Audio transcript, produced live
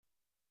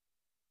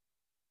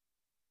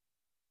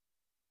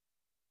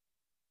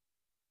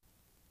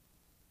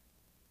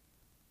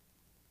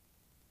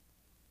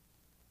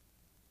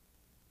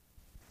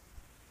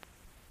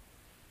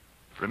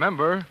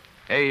Remember,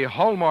 a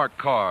Hallmark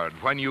card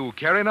when you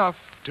care enough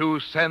to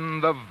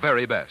send the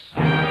very best.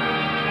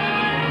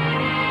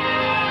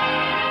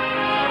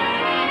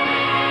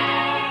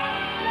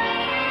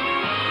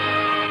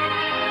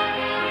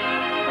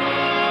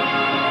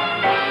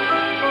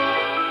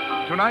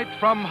 Tonight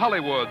from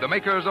Hollywood, the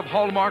makers of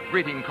Hallmark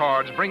greeting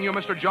cards bring you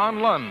Mr.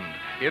 John Lund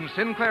in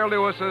Sinclair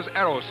Lewis's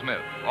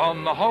Arrowsmith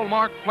on the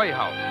Hallmark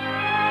Playhouse.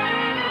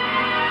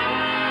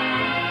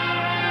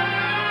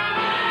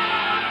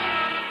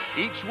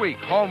 Each week,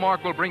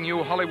 Hallmark will bring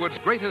you Hollywood's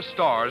greatest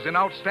stars in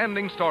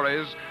outstanding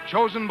stories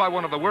chosen by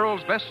one of the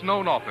world's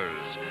best-known authors,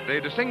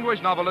 the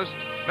distinguished novelist,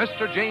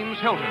 Mr. James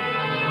Hilton.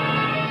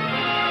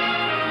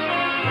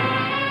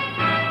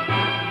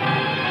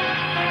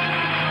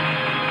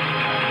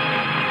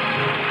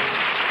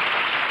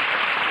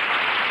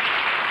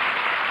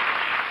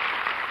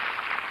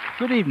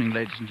 Good evening,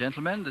 ladies and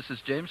gentlemen. This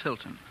is James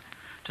Hilton.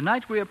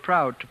 Tonight we are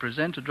proud to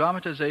present a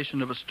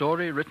dramatization of a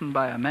story written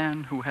by a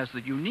man who has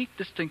the unique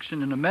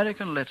distinction in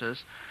American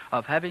letters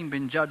of having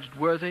been judged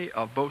worthy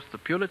of both the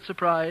Pulitzer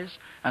Prize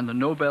and the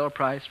Nobel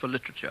Prize for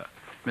Literature,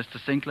 Mr.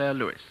 Sinclair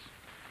Lewis.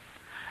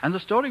 And the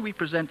story we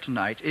present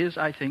tonight is,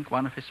 I think,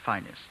 one of his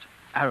finest,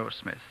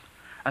 Arrowsmith,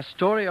 a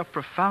story of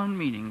profound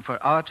meaning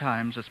for our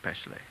times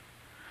especially.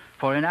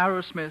 For in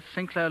Arrowsmith,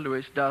 Sinclair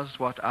Lewis does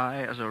what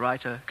I, as a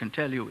writer, can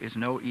tell you is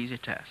no easy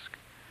task.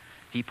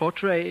 He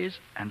portrays,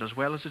 and as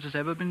well as it has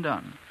ever been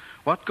done,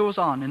 what goes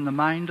on in the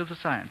mind of the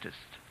scientist.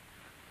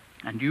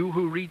 And you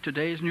who read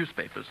today's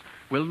newspapers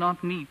will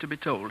not need to be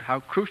told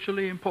how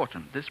crucially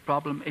important this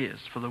problem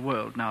is for the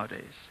world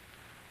nowadays.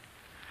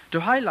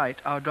 To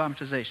highlight our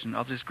dramatization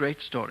of this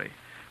great story,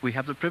 we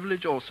have the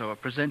privilege also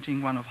of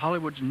presenting one of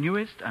Hollywood's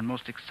newest and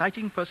most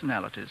exciting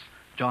personalities,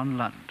 John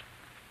Lund.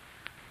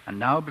 And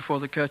now,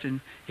 before the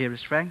curtain, here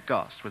is Frank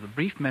Goss with a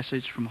brief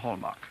message from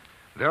Hallmark.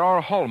 There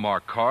are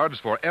Hallmark cards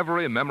for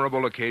every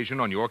memorable occasion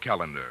on your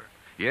calendar.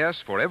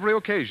 Yes, for every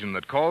occasion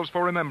that calls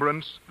for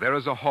remembrance, there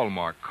is a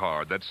Hallmark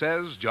card that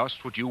says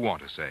just what you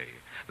want to say,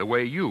 the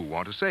way you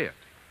want to say it.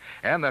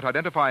 And that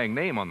identifying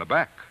name on the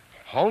back,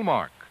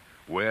 Hallmark,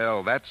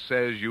 well, that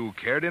says you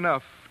cared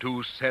enough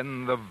to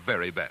send the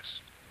very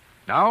best.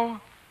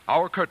 Now,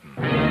 our curtain.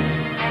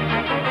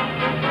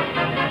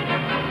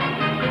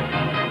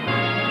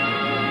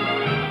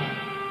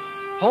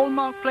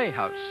 Hallmark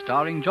Playhouse,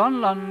 starring John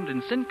Lund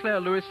in Sinclair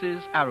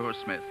Lewis's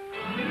Arrowsmith.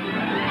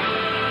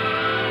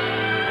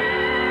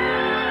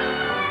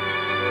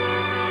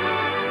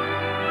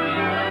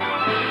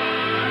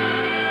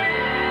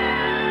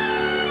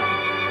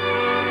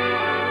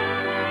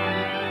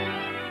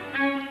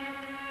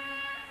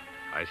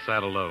 I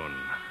sat alone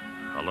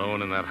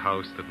in that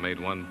house that made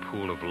one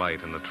pool of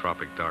light in the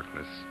tropic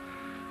darkness,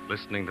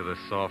 listening to the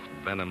soft,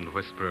 venomed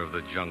whisper of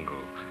the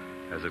jungle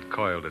as it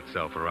coiled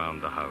itself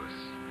around the house.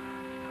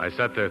 I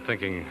sat there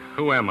thinking,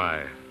 who am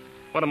I?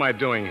 What am I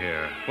doing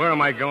here? Where am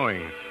I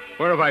going?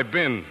 Where have I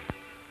been?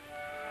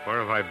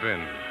 Where have I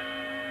been?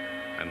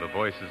 And the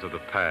voices of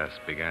the past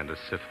began to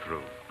sift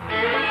through.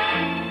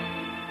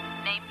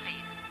 Name,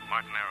 please.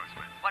 Martin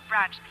Arrowsmith. What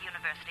branch of the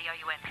university are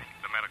you entering?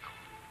 The medical.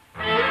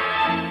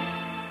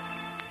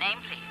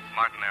 Name, please.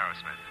 Martin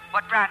Arrowsmith.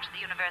 What branch of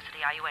the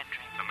university are you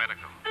entering? The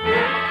medical.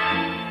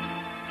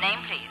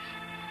 Name, please.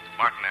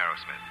 Martin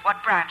Arrowsmith.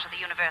 What branch of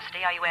the university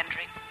are you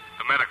entering?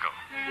 The medical.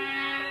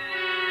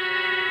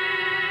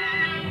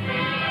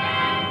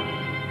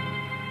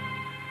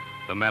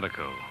 The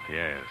medical,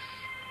 yes.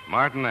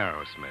 Martin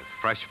Arrowsmith,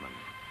 freshman,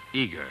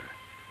 eager,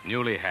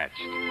 newly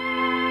hatched.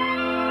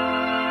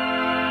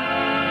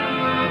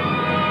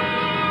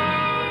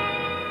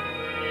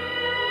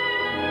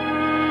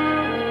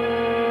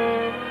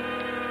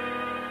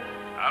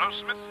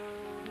 Arrowsmith?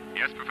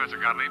 Yes, Professor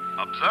Gottlieb?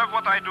 Observe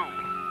what I do.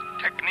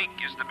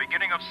 Technique is the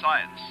beginning of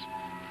science.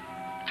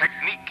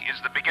 Technique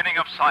is the beginning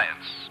of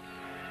science.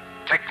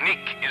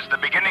 Technique is the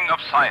beginning of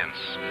science.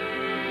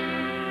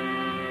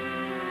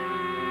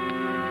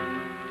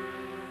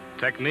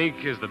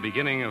 Technique is the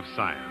beginning of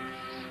science.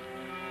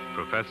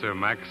 Professor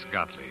Max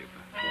Gottlieb.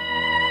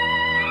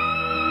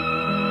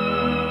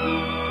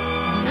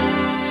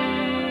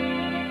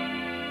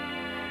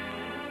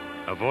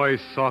 A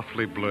voice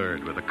softly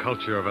blurred with the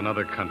culture of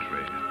another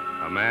country.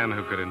 A man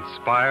who could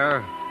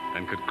inspire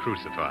and could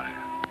crucify.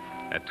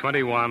 At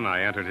 21,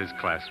 I entered his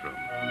classroom.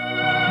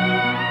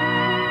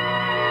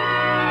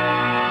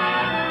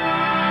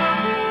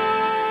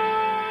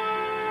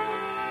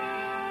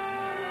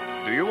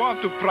 Do you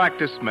want to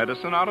practice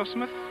medicine,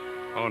 Arrowsmith?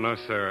 Oh, no,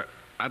 sir.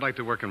 I'd like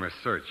to work in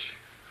research.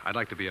 I'd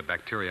like to be a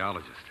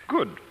bacteriologist.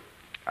 Good.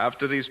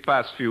 After these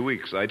past few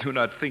weeks, I do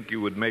not think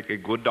you would make a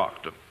good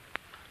doctor.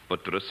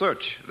 But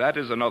research, that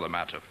is another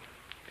matter.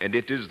 And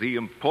it is the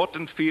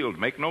important field,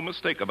 make no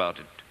mistake about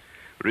it.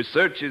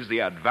 Research is the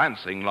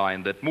advancing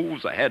line that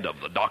moves ahead of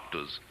the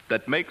doctors,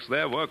 that makes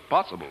their work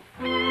possible.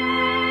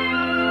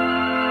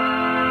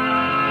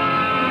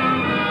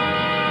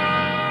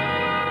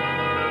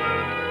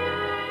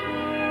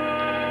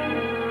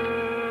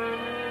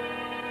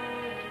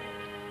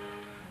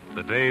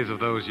 The days of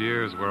those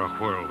years were a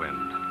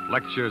whirlwind.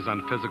 Lectures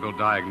on physical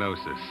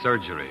diagnosis,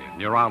 surgery,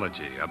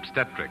 neurology,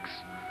 obstetrics,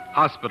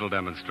 hospital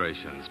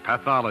demonstrations,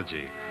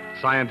 pathology,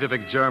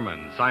 scientific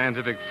German,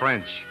 scientific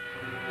French,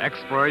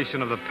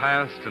 exploration of the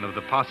past and of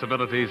the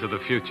possibilities of the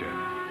future.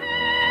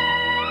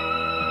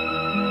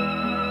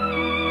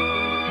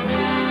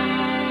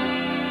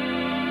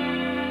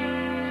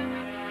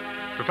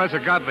 Professor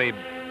Gottlieb,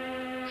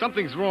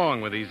 something's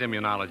wrong with these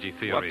immunology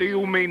theories. What do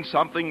you mean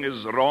something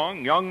is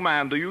wrong? Young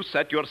man, do you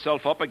set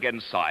yourself up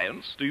against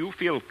science? Do you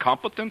feel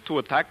competent to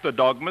attack the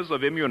dogmas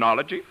of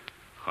immunology?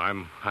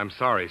 I'm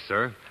sorry,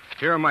 sir.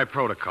 Here are my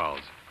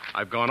protocols.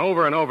 I've gone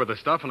over and over the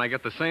stuff, and I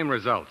get the same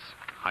results.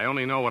 I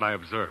only know what I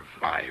observe.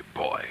 My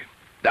boy,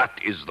 that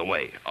is the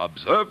way.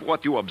 Observe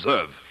what you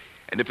observe.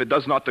 And if it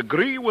does not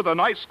agree with the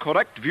nice,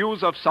 correct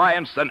views of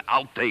science, then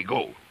out they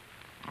go.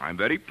 I'm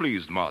very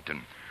pleased,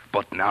 Martin.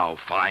 But now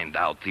find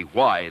out the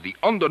why, the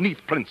underneath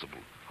principle.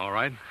 All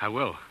right, I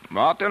will.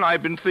 Martin,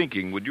 I've been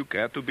thinking, would you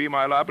care to be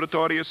my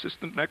laboratory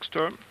assistant next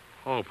term?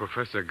 Oh,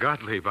 Professor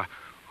Gottlieb,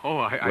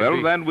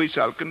 Then we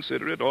shall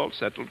consider it all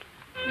settled.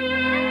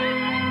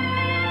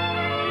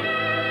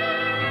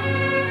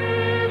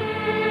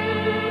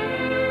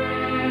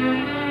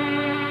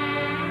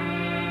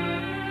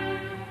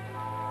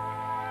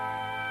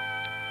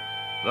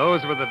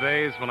 Those were the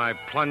days when I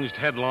plunged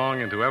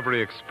headlong into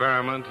every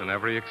experiment and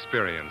every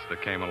experience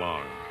that came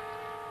along.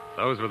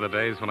 Those were the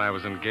days when I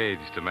was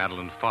engaged to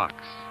Madeline Fox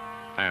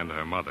and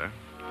her mother.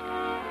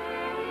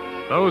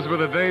 Those were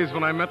the days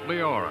when I met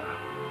Leora.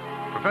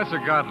 Professor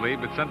Gottlieb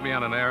had sent me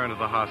on an errand to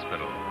the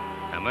hospital,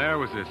 and there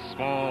was this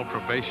small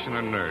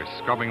probationer nurse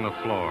scrubbing the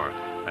floor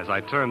as I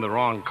turned the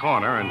wrong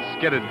corner and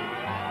skidded.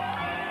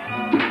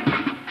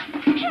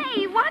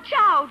 Hey, watch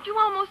out! You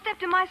almost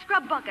stepped in my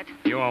scrub bucket.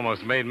 You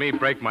almost made me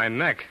break my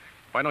neck.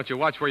 Why don't you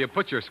watch where you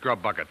put your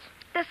scrub buckets?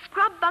 The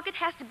scrub bucket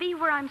has to be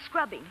where I'm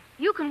scrubbing.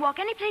 You can walk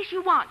any place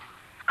you want.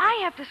 I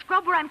have to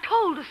scrub where I'm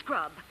told to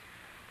scrub.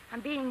 I'm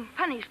being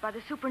punished by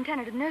the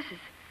superintendent of nurses.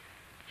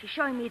 She's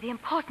showing me the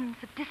importance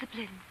of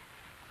discipline.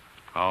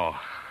 Oh,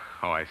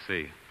 I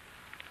see.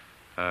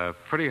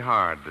 Pretty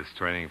hard, this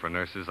training for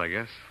nurses, I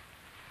guess.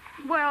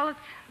 Well, it's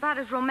about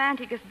as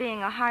romantic as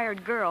being a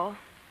hired girl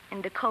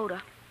in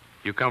Dakota.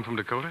 You come from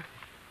Dakota?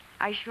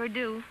 I sure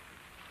do.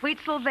 Wheat,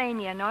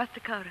 Sylvania, North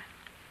Dakota.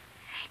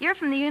 You're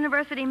from the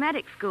University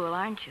Medic School,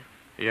 aren't you?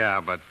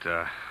 Yeah, but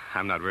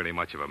I'm not really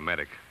much of a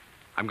medic.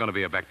 I'm going to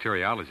be a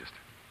bacteriologist.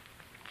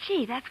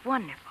 Gee, that's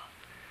wonderful.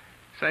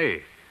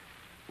 Say,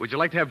 would you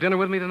like to have dinner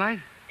with me tonight?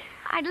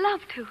 I'd love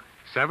to.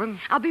 7?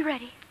 I'll be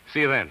ready. See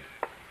you then.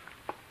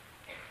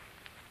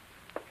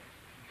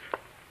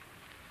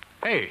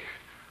 Hey,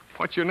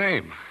 what's your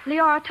name?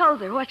 Leora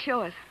Tozer. What's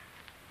yours?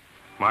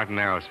 Martin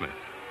Arrowsmith.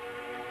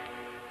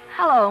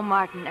 Hello,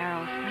 Martin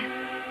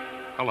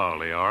Arrowsmith. Hello,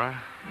 Leora.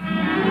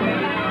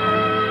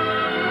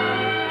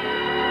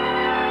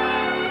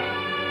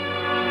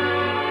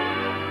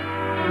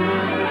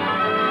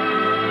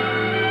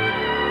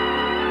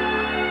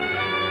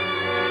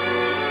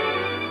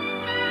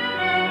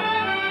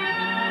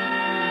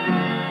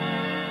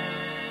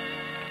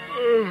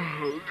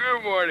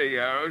 Good morning,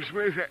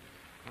 Arrowsmith.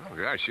 Oh,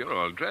 gosh, you're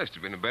all dressed.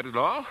 You been to bed at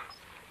all?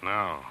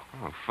 No.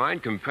 Oh, fine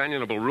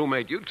companionable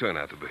roommate you turn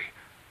out to be.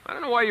 I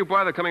don't know why you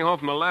bother coming home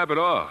from the lab at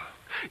all.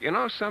 You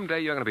know, someday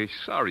you're going to be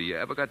sorry you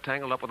ever got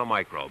tangled up with a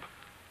microbe.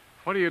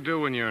 What do you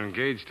do when you're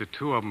engaged to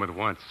 2 of them at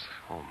once?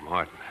 Oh,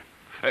 Martin.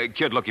 Hey,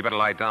 kid, look, you better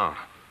lie down.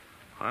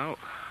 Well,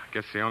 I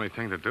guess the only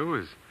thing to do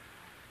is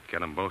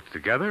get them both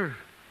together,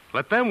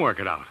 let them work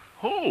it out.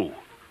 Who?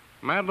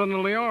 Madeline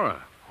and Leora.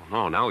 Oh,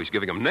 no, now he's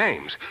giving them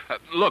names.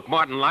 Look,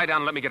 Martin, lie down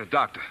and let me get a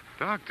doctor.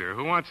 Doctor?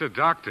 Who wants a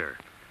doctor?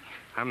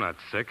 I'm not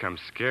sick. I'm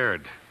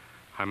scared.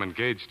 I'm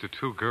engaged to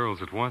 2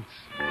 girls at once.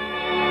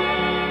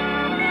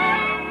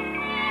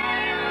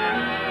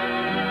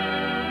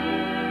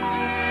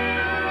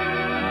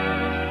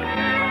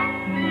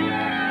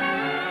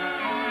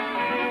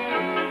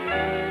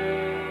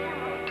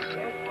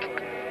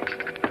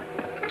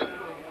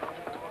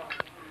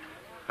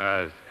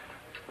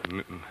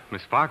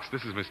 Miss Fox,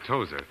 this is Miss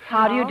Tozer.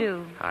 How do you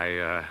do?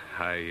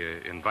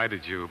 I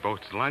invited you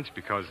both to lunch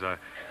because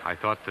I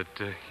thought that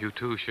you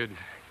two should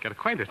get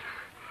acquainted.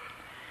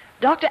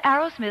 Dr.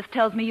 Arrowsmith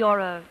tells me you're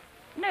a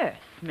nurse,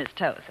 Miss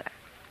Tozer.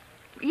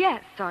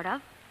 Yes, sort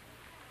of.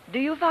 Do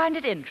you find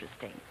it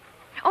interesting?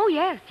 Oh,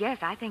 yes,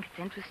 I think it's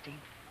interesting.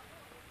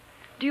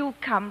 Do you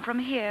come from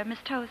here, Miss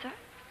Tozer?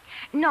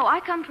 No,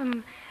 I come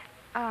from,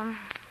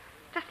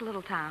 just a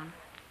little town.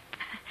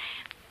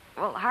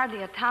 Well,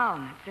 hardly a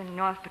town. It's in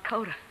North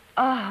Dakota.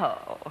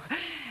 Oh,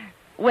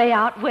 way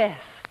out west.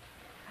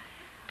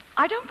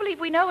 I don't believe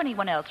we know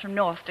anyone else from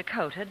North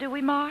Dakota, do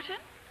we, Martin?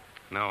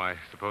 No, I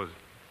suppose.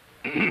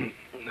 I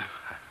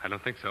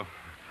don't think so.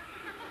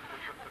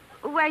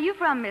 Where are you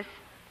from, Miss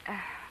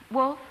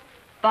Wolf?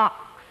 Fox.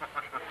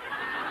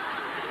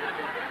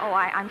 Oh,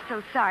 I'm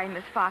so sorry,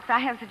 Miss Fox. I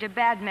have such a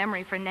bad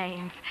memory for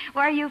names.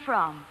 Where are you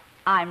from?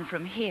 I'm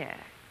from here.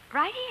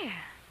 Right here.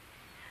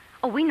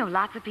 Oh, we know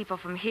lots of people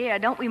from here,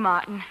 don't we,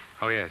 Martin?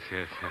 Oh, yes,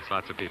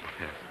 lots of people,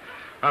 yes.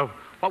 Oh,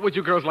 What would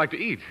you girls like to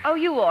eat? Oh,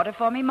 you order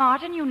for me,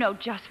 Martin. You know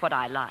just what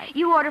I like.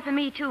 You order for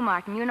me, too,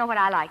 Martin. You know what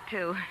I like,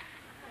 too.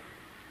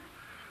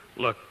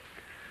 Look,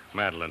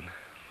 Madeline,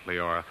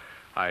 Leora,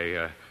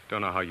 I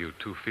don't know how you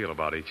two feel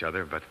about each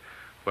other, but,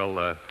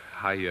 well,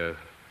 I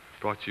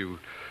brought you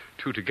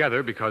two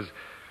together because,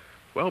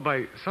 well,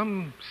 by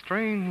some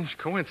strange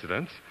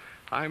coincidence,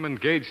 I'm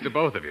engaged to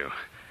both of you.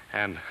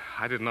 And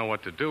I didn't know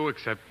what to do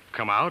except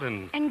come out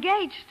and...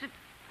 Engaged to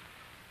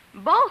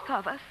both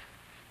of us?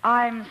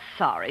 I'm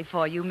sorry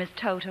for you, Miss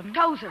Totem.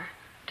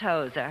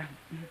 Tozer.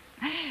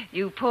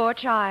 You poor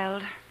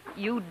child.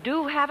 You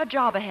do have a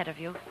job ahead of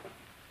you.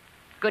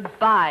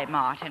 Goodbye,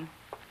 Martin.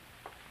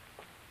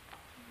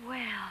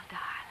 Well,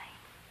 darling.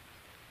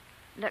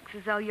 Looks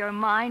as though you're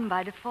mine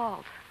by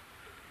default.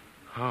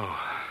 Oh,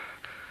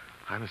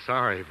 I'm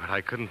sorry, but I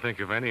couldn't think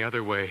of any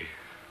other way.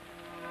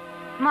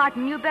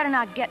 Martin, you better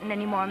not get in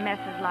any more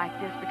messes like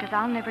this because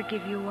I'll never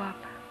give you up.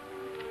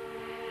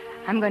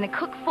 I'm going to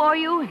cook for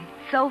you and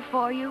sew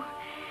for you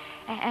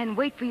and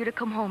wait for you to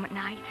come home at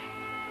night.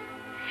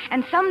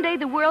 And someday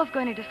the world's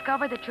going to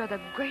discover that you're the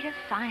greatest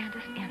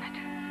scientist in it.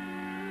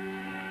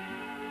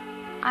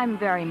 I'm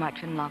very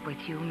much in love with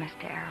you,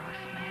 Mr.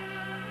 Arrowsmith.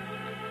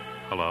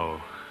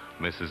 Hello,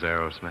 Mrs.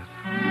 Arrowsmith.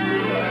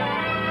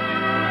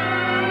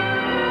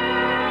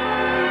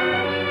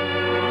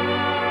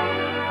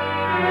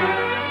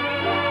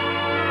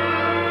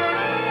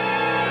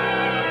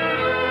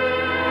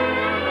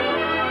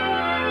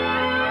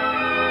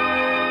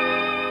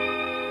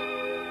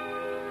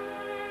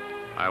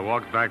 I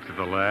walked back to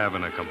the lab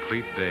in a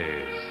complete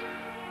daze,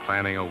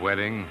 planning a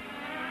wedding,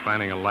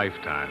 planning a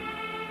lifetime.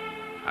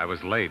 I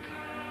was late.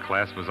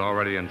 Class was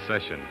already in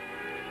session.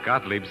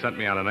 Gottlieb sent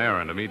me on an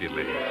errand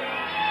immediately.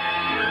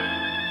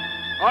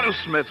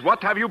 Arrowsmith,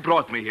 what have you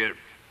brought me here?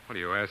 What do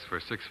you ask for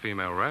 6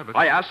 female rabbits?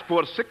 I asked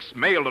for 6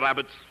 male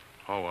rabbits.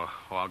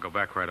 I'll go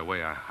back right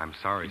away. I'm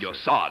sorry. You're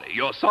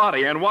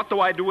sorry. And what do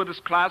I do with this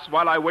class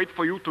while I wait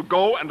for you to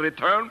go and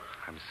return?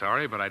 I'm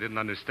sorry, but I didn't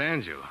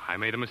understand you. I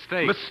made a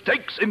mistake.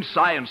 Mistakes in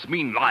science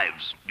mean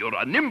lives. You're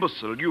an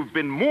imbecile. You've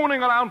been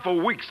mooning around for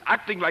weeks,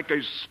 acting like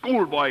a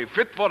schoolboy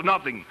fit for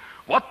nothing.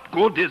 What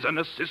good is an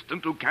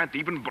assistant who can't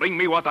even bring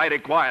me what I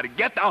require?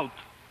 Get out.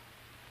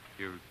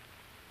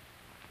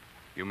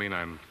 You mean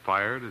I'm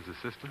fired as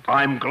assistant?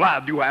 I'm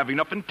glad you have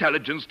enough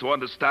intelligence to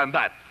understand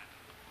that.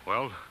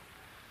 Well,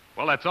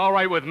 that's all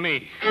right with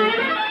me.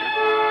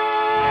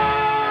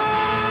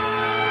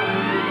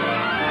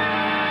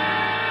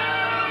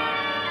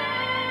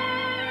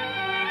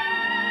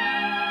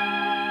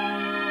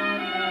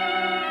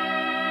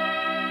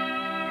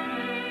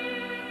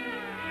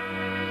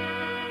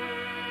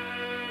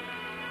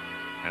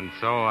 And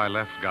so I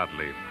left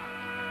Gottlieb.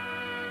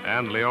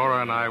 And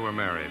Leora and I were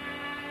married.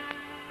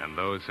 And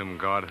those whom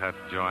God hath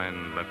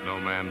joined, let no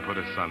man put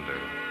asunder,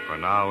 for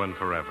now and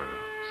forever,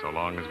 so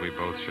long as we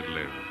both should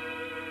live.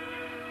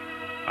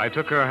 I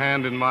took her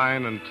hand in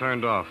mine and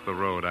turned off the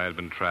road I had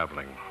been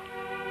traveling.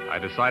 I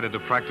decided to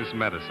practice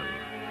medicine.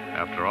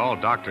 After all,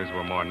 doctors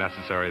were more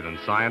necessary than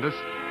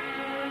scientists.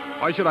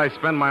 Why should I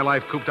spend my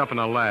life cooped up in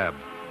a lab?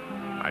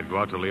 I'd go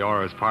out to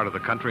Leora's part of the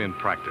country and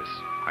practice.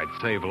 I'd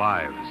save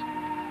lives.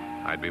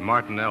 I'd be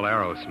Martin L.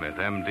 Arrowsmith,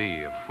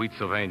 M.D., of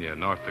Wheatsylvania,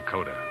 North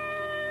Dakota.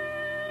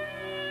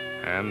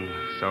 And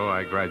so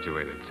I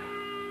graduated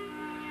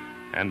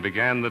and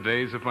began the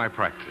days of my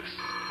practice.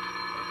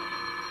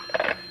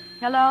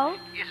 Hello?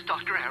 Yes,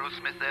 Dr.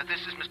 Arrowsmith there.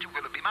 This is Mr.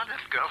 Willoughby. My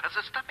little girl has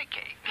a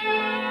stomachache.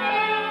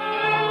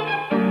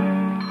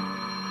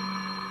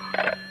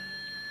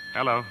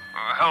 Hello.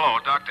 Hello,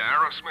 Dr.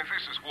 Arrowsmith.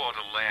 This is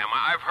Walter Lamb.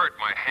 I've hurt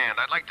my hand.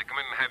 I'd like to come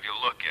in and have you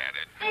look at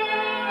it.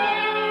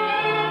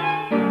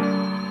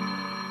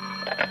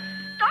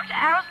 Dr.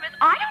 Arrowsmith,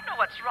 I don't know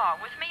what's wrong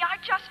with me. I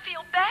just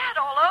feel bad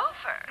all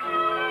over.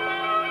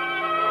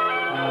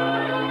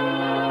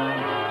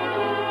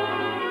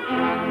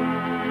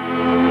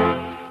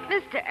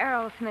 Mr.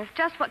 Arrowsmith,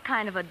 just what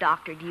kind of a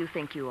doctor do you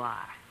think you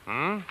are?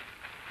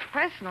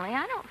 Personally,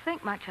 I don't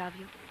think much of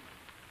you.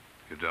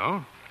 You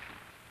don't?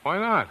 Why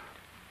not?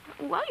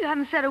 Well, you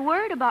haven't said a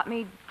word about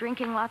me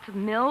drinking lots of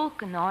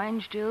milk and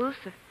orange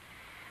juice, or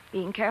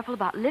being careful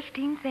about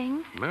lifting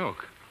things.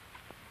 Milk?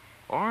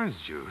 Orange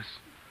juice?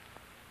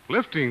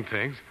 Lifting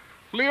things?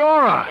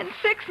 Leora! In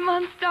 6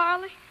 months,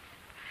 darling.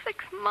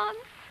 6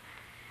 months.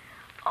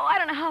 Oh, I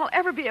don't know how I'll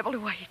ever be able to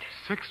wait.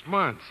 6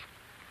 months?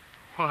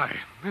 Why,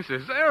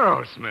 Mrs.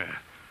 Arrowsmith.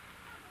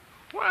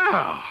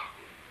 Wow.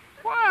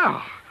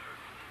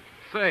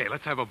 Say,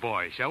 let's have a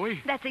boy, shall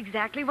we? That's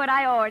exactly what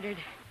I ordered.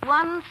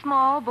 One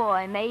small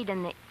boy made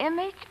in the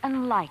image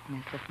and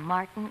likeness of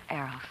Martin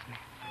Arrowsmith.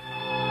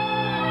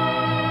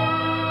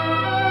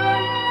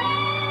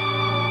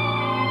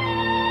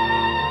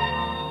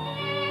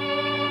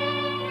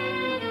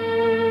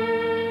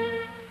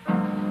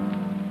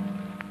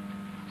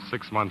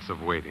 Six months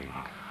of waiting,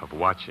 of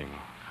watching,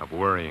 of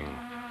worrying,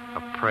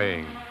 of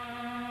praying.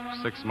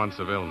 6 months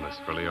of illness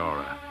for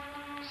Leora.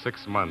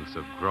 6 months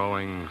of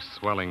growing,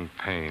 swelling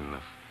pain,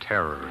 of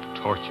terror,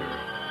 torture,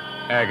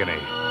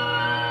 agony.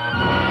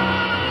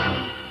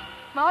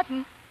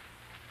 Martin.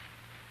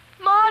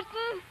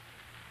 Martin!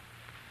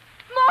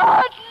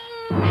 Martin!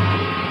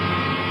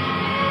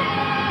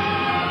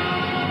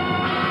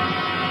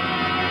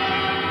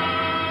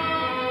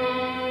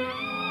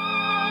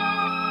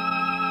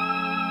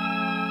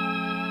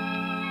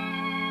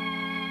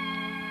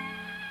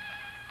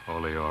 Oh,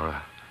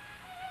 Leora,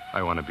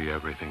 I want to be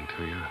everything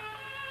to you.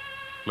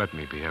 Let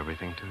me be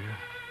everything to you.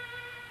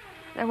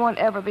 There won't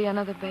ever be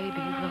another baby,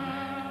 will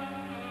there?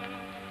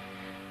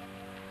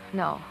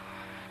 No,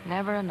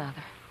 never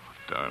another.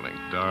 Darling,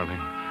 darling,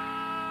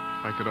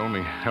 I could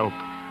only help.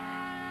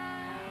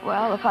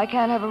 Well, if I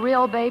can't have a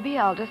real baby,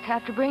 I'll just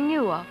have to bring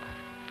you up.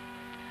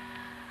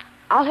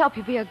 I'll help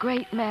you be a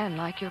great man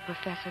like your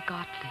Professor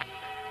Gottlieb.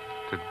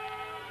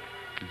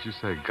 Did you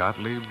say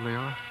Gottlieb,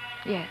 Leora?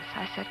 Yes,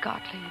 I said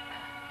Gottlieb.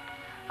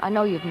 I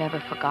know you've never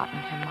forgotten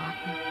him,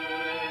 Martin.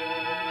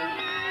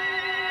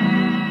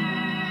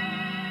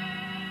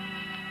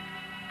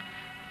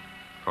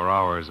 For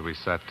hours we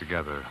sat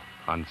together,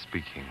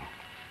 unspeaking,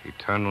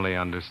 eternally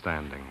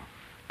understanding,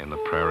 in the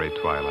prairie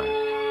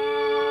twilight.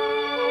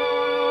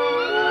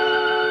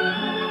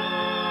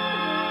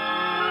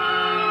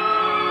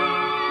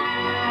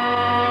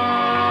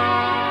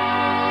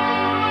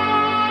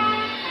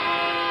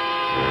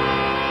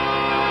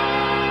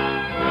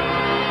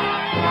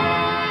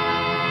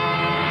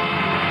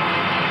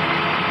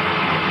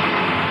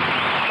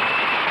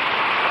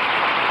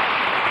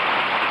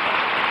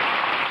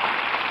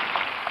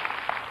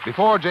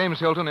 Before James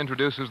Hilton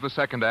introduces the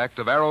second act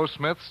of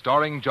Arrowsmith,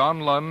 starring John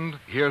Lund,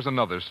 here's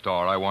another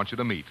star I want you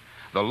to meet.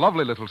 The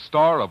lovely little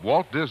star of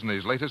Walt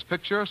Disney's latest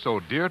picture,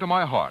 so dear to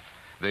my heart,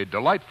 the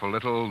delightful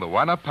little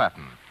Luana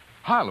Patton.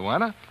 Hi,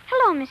 Luana.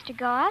 Hello, Mr.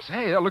 Goss.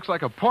 Hey, that looks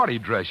like a party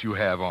dress you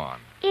have on.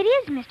 It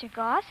is, Mr.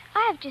 Goss.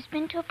 I have just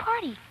been to a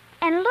party.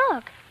 And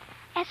look,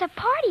 as a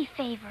party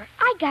favor,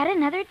 I got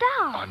another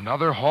doll.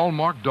 Another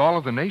Hallmark doll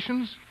of the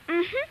nations?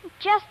 Mm-hmm.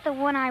 Just the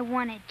one I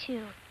wanted,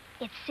 too.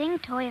 It's Sing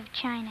Toy of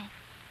China.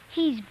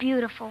 He's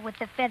beautiful with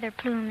the feather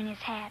plume in his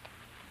hat.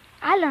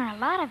 I learned a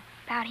lot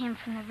about him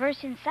from the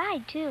verse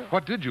inside, too.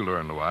 What did you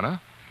learn,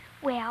 Luana?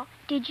 Well,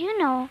 did you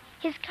know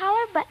his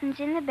collar button's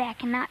in the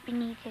back and not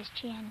beneath his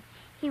chin?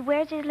 He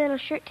wears his little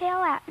shirt tail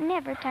out and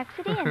never tucks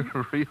it in.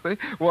 Really?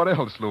 What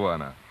else,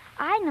 Luana?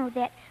 I know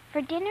that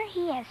for dinner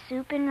he has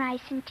soup and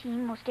rice and tea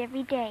most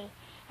every day.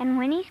 And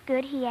when he's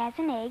good, he has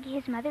an egg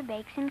his mother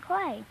bakes in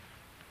clay.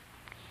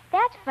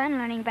 That's fun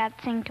learning about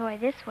Sing Toy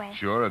this way.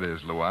 Sure it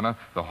is, Luana.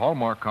 The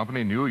Hallmark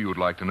Company knew you'd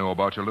like to know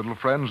about your little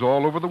friends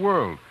all over the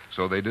world.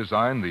 So they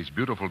designed these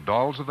beautiful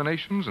dolls of the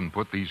nations and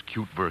put these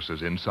cute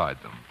verses inside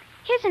them.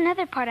 Here's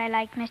another part I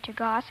liked, Mr.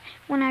 Goss.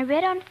 When I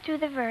read on through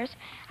the verse,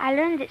 I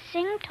learned that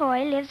Sing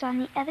Toy lives on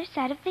the other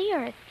side of the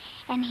earth,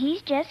 and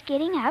he's just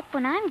getting up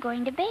when I'm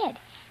going to bed.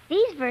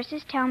 These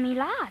verses tell me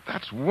lots.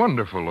 That's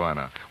wonderful,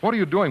 Luana. What are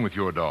you doing with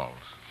your dolls?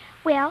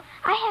 Well,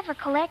 I have a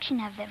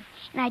collection of them,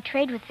 and I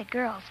trade with the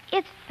girls.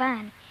 It's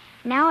fun.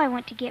 Now I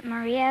want to get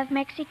Maria of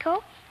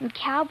Mexico and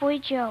Cowboy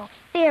Joe.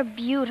 They're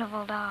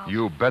beautiful dolls.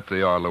 You bet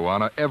they are,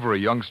 Luana. Every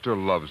youngster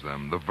loves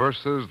them. The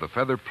verses, the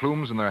feather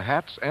plumes in their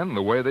hats, and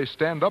the way they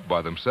stand up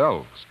by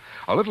themselves.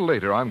 A little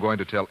later, I'm going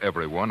to tell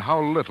everyone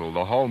how little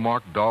the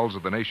Hallmark dolls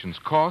of the nations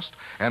cost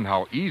and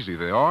how easy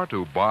they are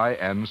to buy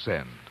and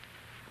send.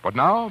 But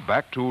now,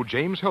 back to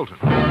James Hilton.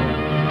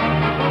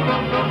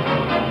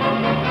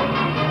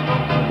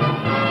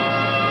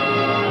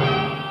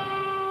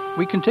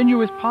 We continue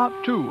with part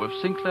 2 of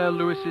Sinclair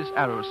Lewis's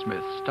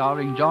Arrowsmith,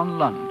 starring John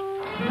Lund.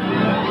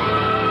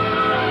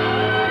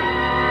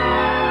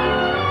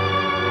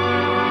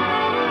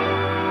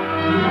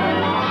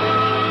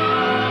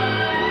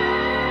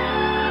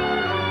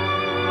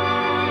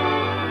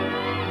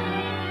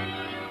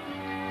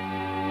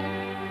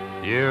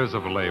 Years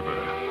of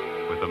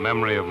labor, with the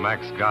memory of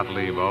Max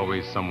Gottlieb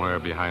always somewhere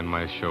behind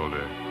my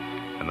shoulder,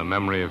 and the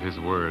memory of his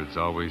words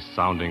always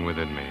sounding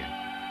within me.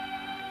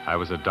 I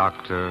was a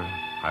doctor.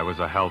 I was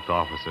a health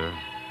officer.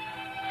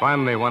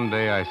 Finally, one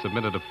day, I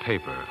submitted a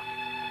paper,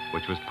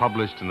 which was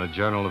published in the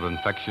Journal of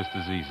Infectious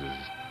Diseases.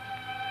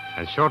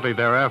 And shortly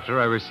thereafter,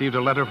 I received a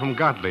letter from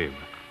Gottlieb,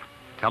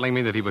 telling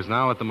me that he was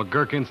now at the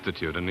McGurk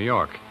Institute in New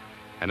York,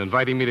 and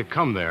inviting me to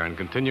come there and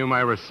continue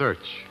my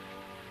research.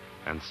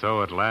 And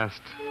so, at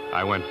last,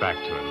 I went back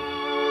to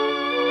him.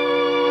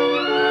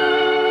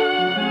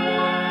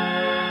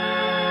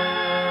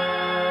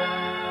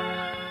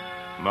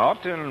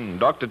 Martin,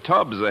 Dr.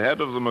 Tubbs, the head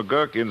of the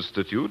McGurk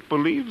Institute,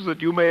 believes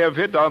that you may have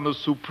hit on the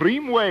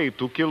supreme way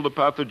to kill the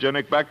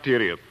pathogenic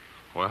bacteria.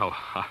 Well,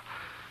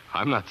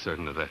 I'm not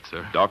certain of that,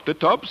 sir. Dr.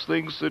 Tubbs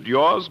thinks that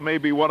yours may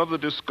be one of the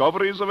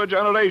discoveries of a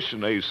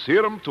generation, a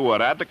serum to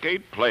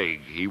eradicate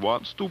plague. He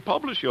wants to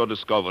publish your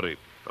discovery.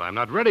 But I'm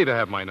not ready to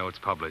have my notes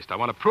published. I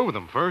want to prove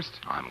them first.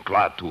 I'm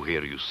glad to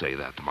hear you say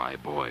that, my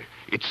boy.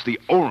 It's the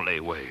only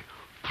way.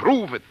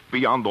 Prove it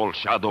beyond all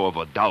shadow of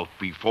a doubt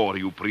before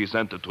you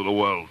present it to the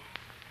world.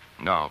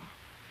 Now,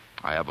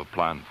 I have a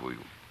plan for you.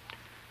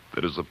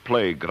 There is a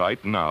plague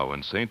right now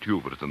in St.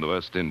 Hubert in the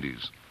West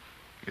Indies.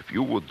 If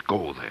you would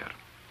go there,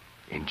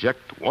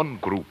 inject one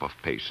group of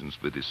patients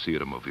with this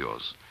serum of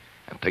yours,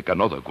 and take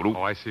another group...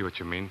 Oh, I see what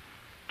you mean.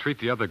 Treat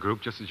the other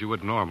group just as you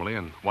would normally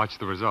and watch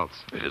the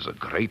results. It is a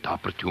great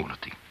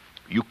opportunity.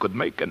 You could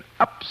make an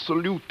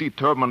absolute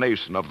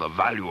determination of the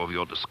value of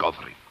your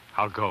discovery.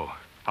 I'll go.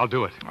 I'll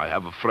do it. I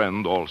have a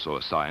friend, also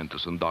a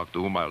scientist and doctor,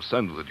 whom I'll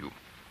send with you.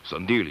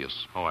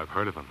 Sandelius. Oh, I've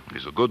heard of him.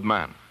 He's a good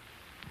man.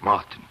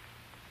 Martin,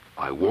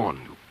 I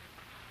warn you.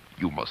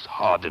 You must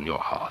harden your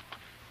heart.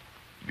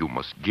 You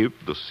must give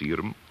the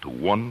serum to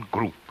one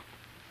group.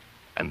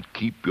 And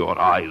keep your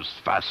eyes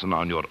fastened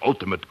on your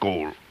ultimate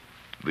goal,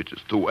 which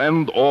is to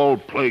end all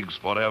plagues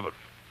forever.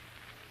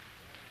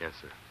 Yes,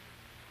 sir.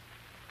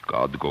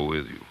 God go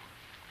with you,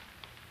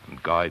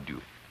 and guide you,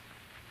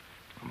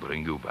 and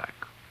bring you back.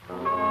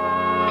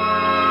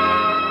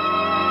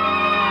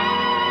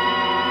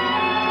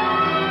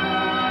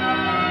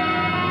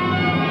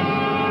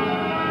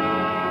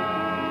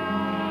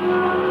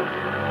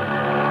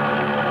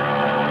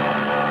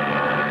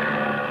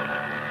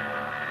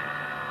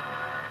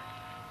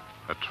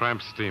 A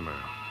tramp steamer,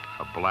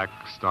 a black,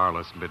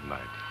 starless midnight.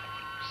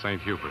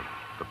 St. Hubert,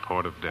 the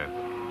port of death.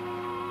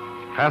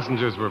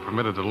 Passengers were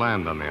permitted to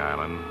land on the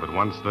island, but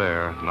once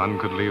there, none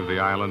could leave the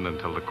island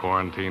until the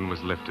quarantine was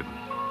lifted.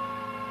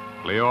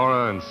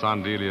 Leora and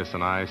Sandelius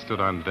and I stood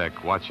on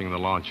deck watching the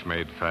launch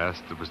made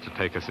fast that was to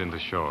take us into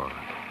shore.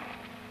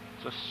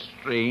 It's a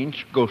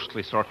strange,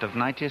 ghostly sort of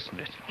night, isn't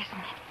it? Isn't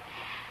it?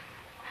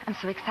 I'm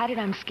so excited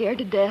I'm scared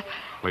to death.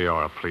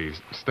 Leora,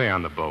 please, stay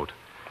on the boat.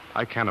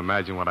 I can't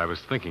imagine what I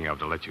was thinking of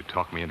to let you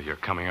talk me into your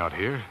coming out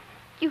here.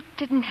 You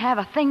didn't have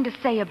a thing to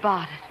say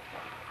about it.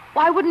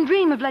 Why, I wouldn't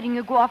dream of letting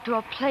you go off to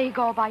a plague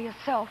all by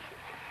yourself.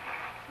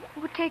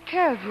 Who would take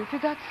care of you if you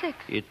got sick?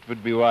 It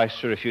would be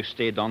wiser if you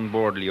stayed on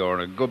board,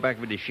 Leora. Go back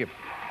with the ship.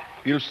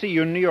 We'll see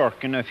you in New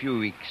York in a few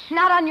weeks.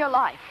 Not on your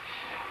life.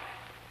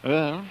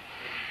 Well,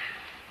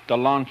 the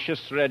launch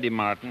is ready,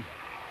 Martin.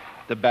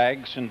 The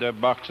bags and the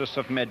boxes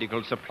of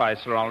medical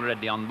supplies are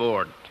already on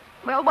board.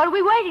 Well, what are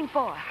we waiting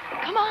for?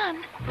 Come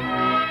on.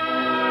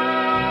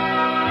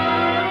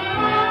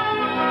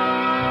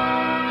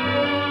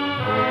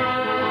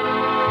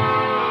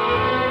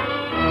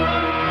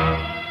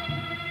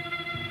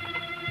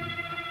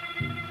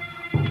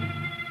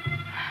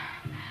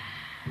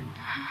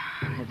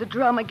 There's the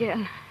drum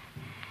again.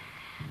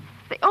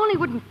 They only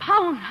wouldn't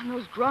pound on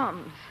those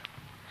drums.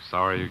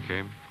 Sorry you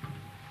came?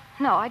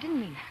 No, I didn't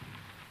mean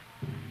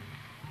it.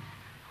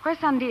 Where's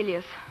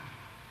Sandelius?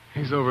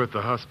 He's over at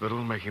the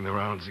hospital making the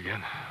rounds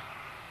again.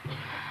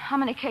 How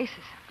many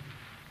cases?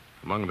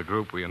 Among the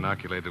group we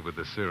inoculated with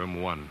the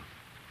serum, 1.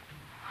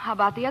 How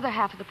about the other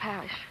half of the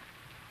parish?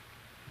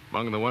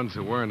 Among the ones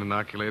who weren't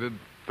inoculated,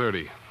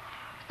 30.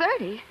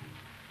 30?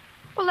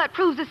 Well, that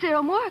proves the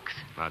serum works.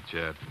 Not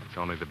yet. It's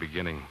only the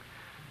beginning.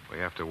 We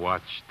have to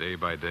watch day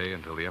by day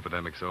until the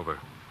epidemic's over.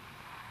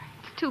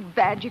 It's too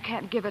bad you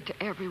can't give it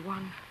to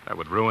everyone. That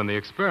would ruin the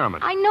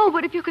experiment. I know,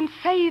 but if you can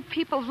save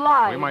people's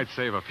lives... We might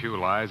save a few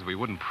lives, we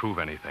wouldn't prove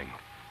anything.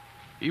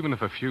 Even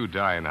if a few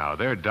die now,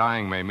 their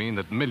dying may mean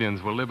that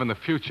millions will live in the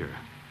future.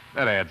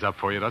 That adds up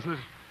for you, doesn't it?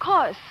 Of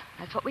course.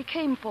 That's what we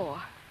came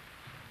for.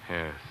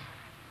 Yes.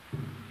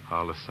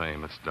 All the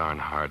same, it's darn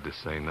hard to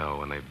say no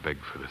when they beg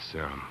for the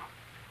serum.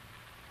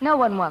 No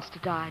one wants to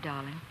die,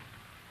 darling.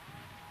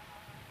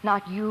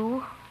 Not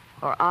you,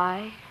 or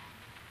I,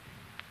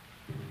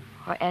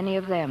 or any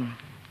of them.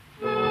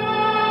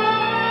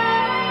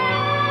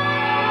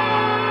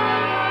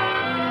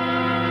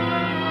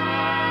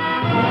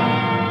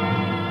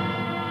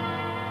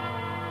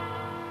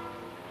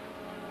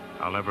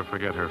 I'll never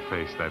forget her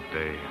face that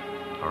day,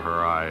 or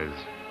her eyes,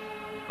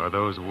 or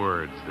those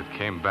words that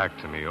came back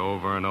to me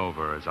over and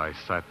over as I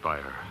sat by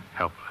her,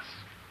 helpless.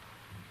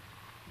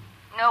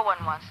 No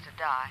one wants to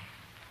die.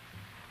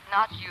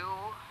 Not you,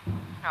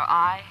 nor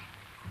I,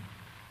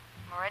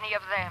 nor any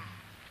of them.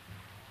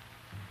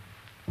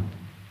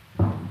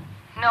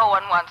 No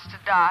one wants to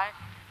die.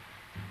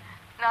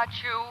 Not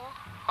you,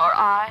 or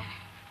I,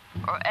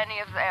 or any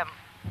of them.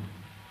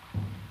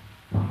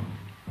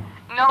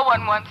 No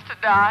one wants to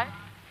die.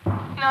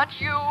 Not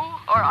you,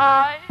 or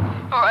I,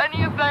 or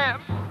any of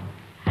them.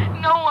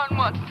 No one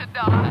wants to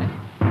die.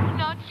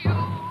 Not you.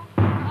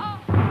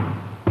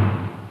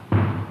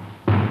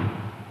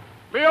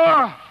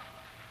 Leora!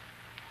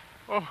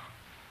 Oh,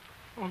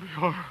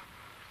 Leora.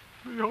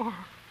 Leora.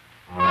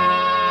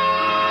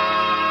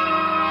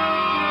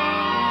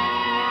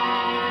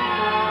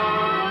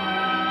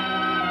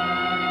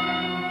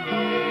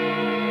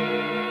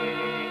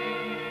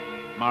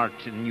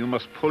 Martin, you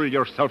must pull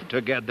yourself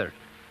together.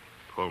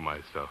 Pull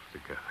myself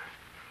together.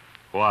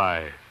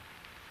 Why?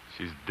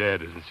 She's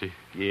dead, isn't she?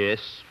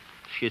 Yes,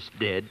 she's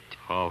dead.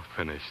 All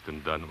finished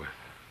and done with.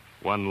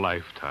 One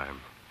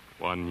lifetime.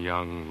 One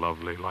young,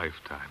 lovely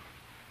lifetime.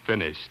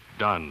 Finished,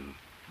 done,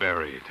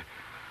 buried.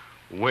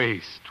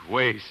 Waste.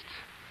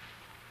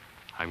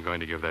 I'm going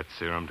to give that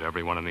serum to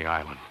everyone on the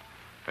island.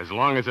 As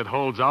long as it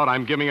holds out,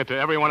 I'm giving it to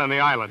everyone on the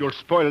island. You'll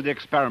spoil the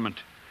experiment.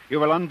 You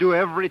will undo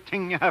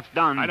everything you have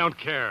done. I don't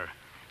care.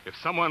 If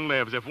someone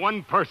lives, if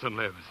one person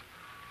lives,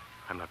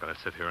 I'm not going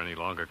to sit here any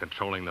longer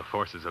controlling the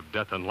forces of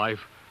death and life.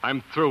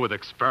 I'm through with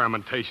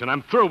experimentation.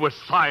 I'm through with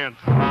science.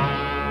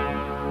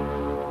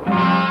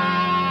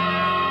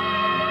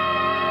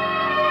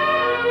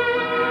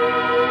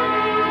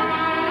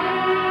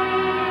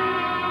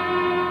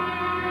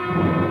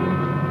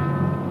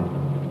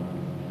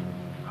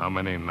 How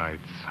many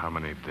nights, how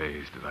many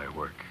days did I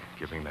work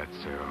giving that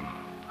serum?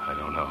 I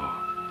don't know.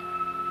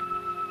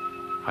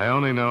 I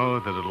only know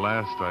that at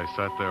last I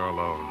sat there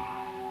alone.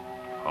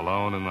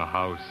 Alone in the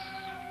house,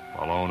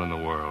 alone in the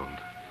world.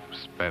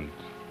 Spent.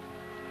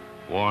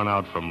 Worn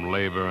out from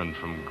labor and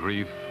from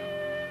grief.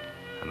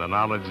 And the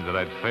knowledge that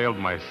I'd failed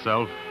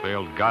myself,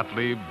 failed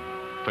Gottlieb,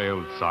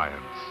 failed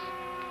science.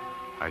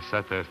 I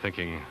sat there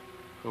thinking,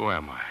 who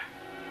am I?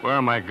 Where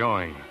am I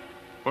going?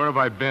 Where have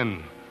I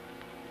been?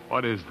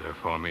 What is there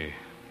for me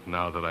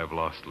now that I've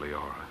lost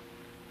Leora?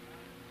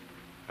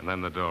 And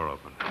then the door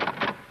opened.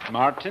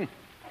 Martin?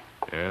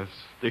 Yes?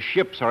 The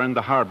ships are in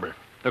the harbor.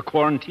 The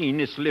quarantine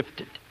is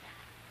lifted.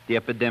 The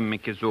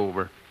epidemic is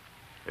over.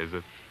 Is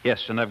it?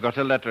 Yes, and I've got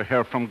a letter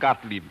here from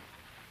Gottlieb.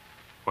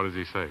 What does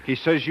he say? He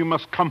says you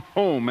must come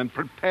home and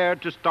prepare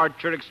to start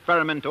your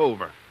experiment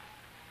over.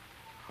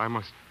 I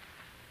must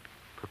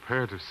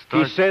prepare to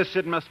start... He says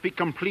it must be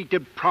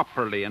completed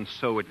properly, and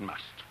so it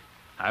must.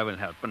 I will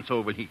help, and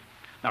so will he.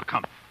 Now,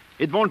 come.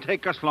 It won't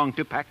take us long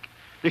to pack.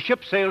 The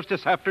ship sails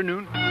this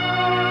afternoon.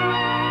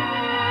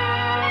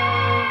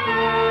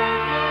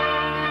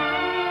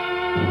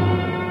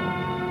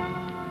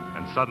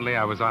 And suddenly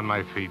I was on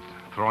my feet,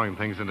 throwing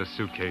things into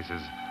suitcases,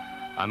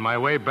 on my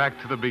way back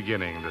to the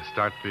beginning to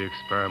start the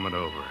experiment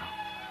over.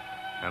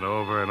 And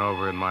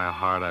over in my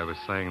heart I was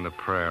saying the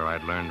prayer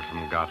I'd learned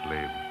from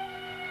Gottlieb.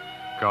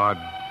 God,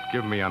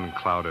 give me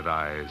unclouded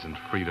eyes and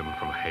freedom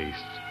from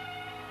haste.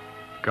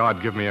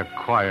 God, give me a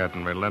quiet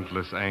and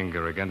relentless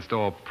anger against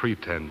all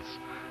pretense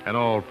and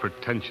all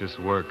pretentious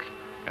work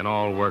and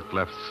all work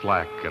left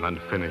slack and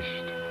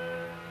unfinished.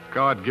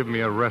 God, give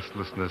me a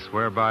restlessness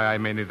whereby I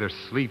may neither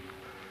sleep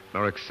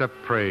nor accept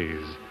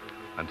praise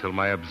until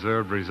my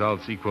observed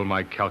results equal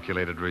my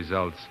calculated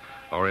results,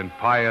 or in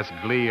pious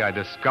glee I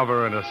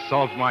discover and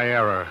assault my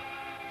error.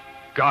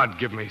 God,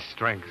 give me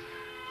strength.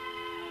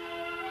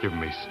 Give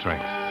me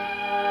strength.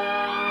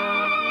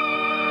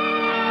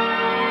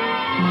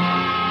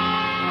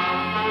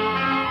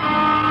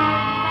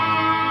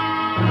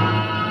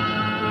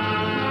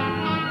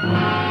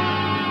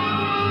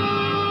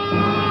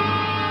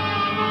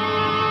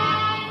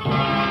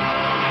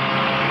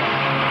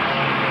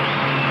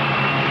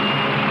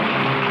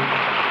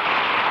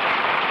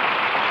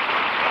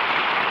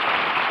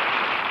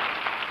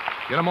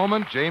 In a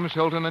moment, James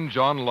Hilton and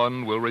John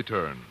Lund will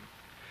return.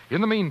 In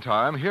the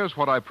meantime, here's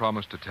what I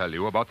promised to tell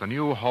you about the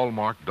new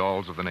Hallmark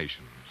dolls of the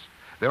nations.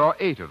 There are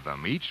 8 of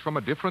them, each from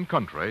a different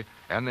country,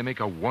 and they make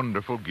a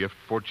wonderful gift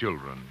for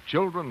children.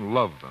 Children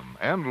love them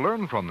and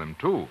learn from them,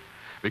 too,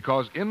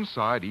 because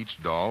inside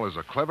each doll is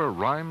a clever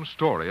rhyme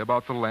story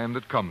about the land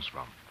it comes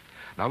from.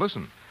 Now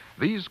listen,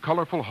 these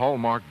colorful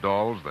Hallmark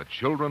dolls that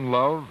children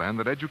love and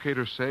that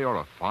educators say are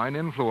a fine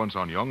influence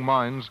on young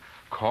minds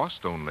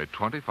cost only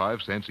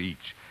 25 cents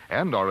each,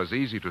 and are as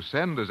easy to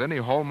send as any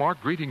Hallmark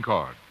greeting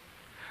card.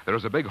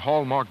 There's a big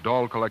Hallmark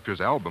doll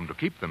collector's album to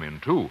keep them in,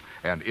 too,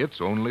 and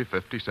it's only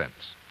 50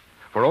 cents.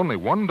 For only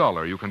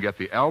 $1, you can get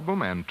the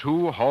album and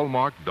 2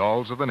 Hallmark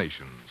dolls of the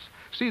nations.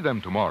 See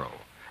them tomorrow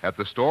at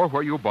the store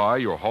where you buy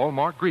your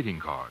Hallmark greeting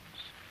cards.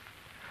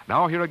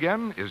 Now, here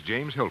again is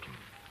James Hilton.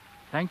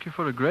 Thank you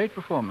for a great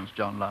performance,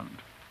 John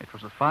Lund. It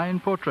was a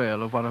fine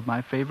portrayal of one of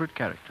my favorite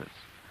characters.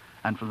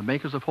 And for the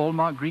makers of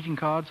Hallmark greeting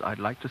cards, I'd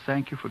like to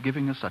thank you for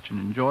giving us such an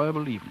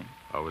enjoyable evening.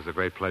 Oh, it was a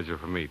great pleasure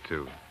for me,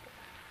 too.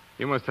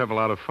 You must have a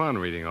lot of fun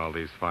reading all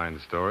these fine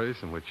stories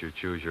in which you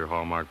choose your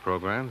Hallmark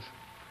programs.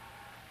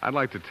 I'd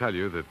like to tell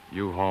you that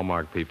you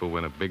Hallmark people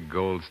win a big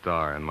gold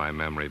star in my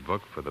memory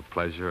book for the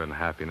pleasure and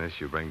happiness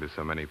you bring to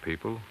so many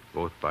people,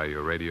 both by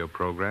your radio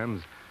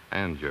programs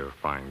and your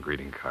fine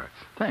greeting cards.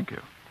 Thank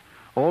you.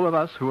 All of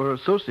us who are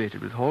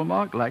associated with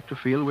Hallmark like to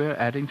feel we're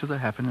adding to the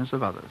happiness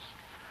of others.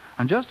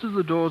 And just as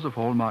the doors of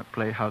Hallmark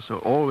Playhouse are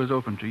always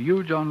open to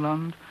you, John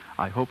Lund,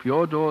 I hope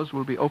your doors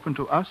will be open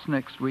to us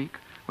next week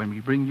when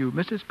we bring you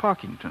Mrs.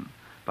 Parkington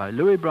by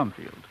Louis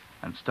Brumfield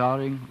and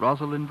starring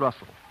Rosalind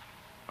Russell.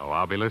 Oh,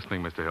 I'll be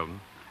listening, Mr.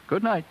 Hilton.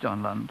 Good night,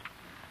 John Lund.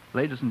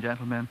 Ladies and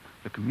gentlemen,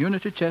 the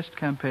Community Chest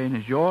campaign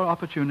is your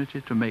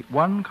opportunity to make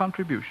one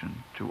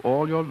contribution to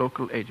all your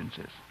local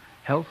agencies,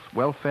 health,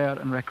 welfare,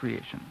 and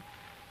recreation.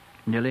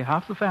 Nearly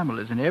half the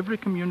families in every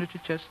Community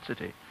Chest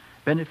city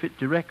benefit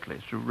directly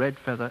through Red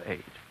Feather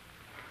Aid.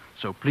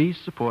 So please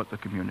support the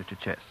Community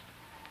Chest.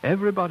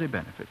 Everybody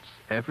benefits.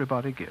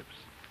 Everybody gives.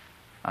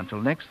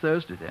 Until next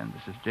Thursday, then,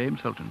 this is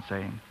James Hilton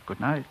saying good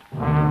night.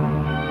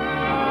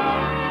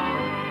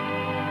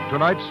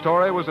 Tonight's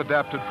story was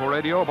adapted for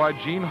radio by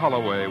Gene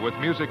Holloway, with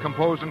music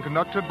composed and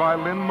conducted by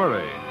Lynn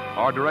Murray.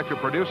 Our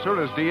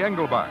director-producer is Dee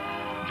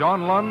Engelbach.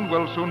 John Lund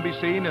will soon be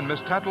seen in Miss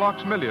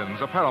Tatlock's Millions,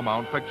 a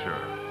Paramount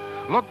picture.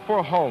 Look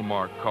for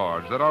Hallmark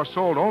cards that are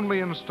sold only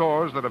in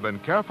stores that have been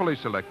carefully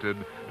selected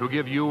to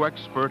give you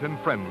expert and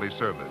friendly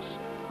service.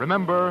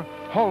 Remember,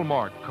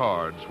 Hallmark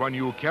cards when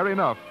you care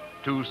enough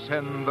to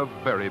send the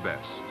very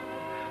best.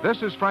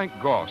 This is Frank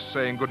Goss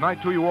saying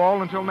goodnight to you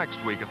all until next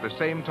week at the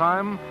same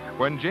time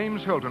when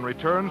James Hilton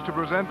returns to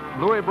present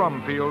Louis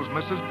Brumfield's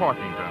Mrs.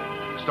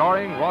 Parkington,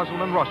 starring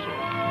Rosalind Russell.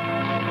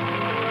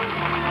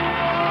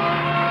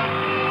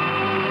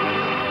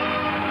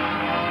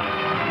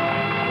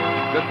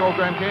 This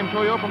program came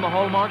to you from the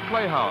Hallmark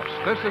Playhouse.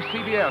 This is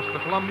CBS, the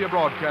Columbia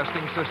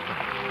Broadcasting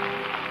System.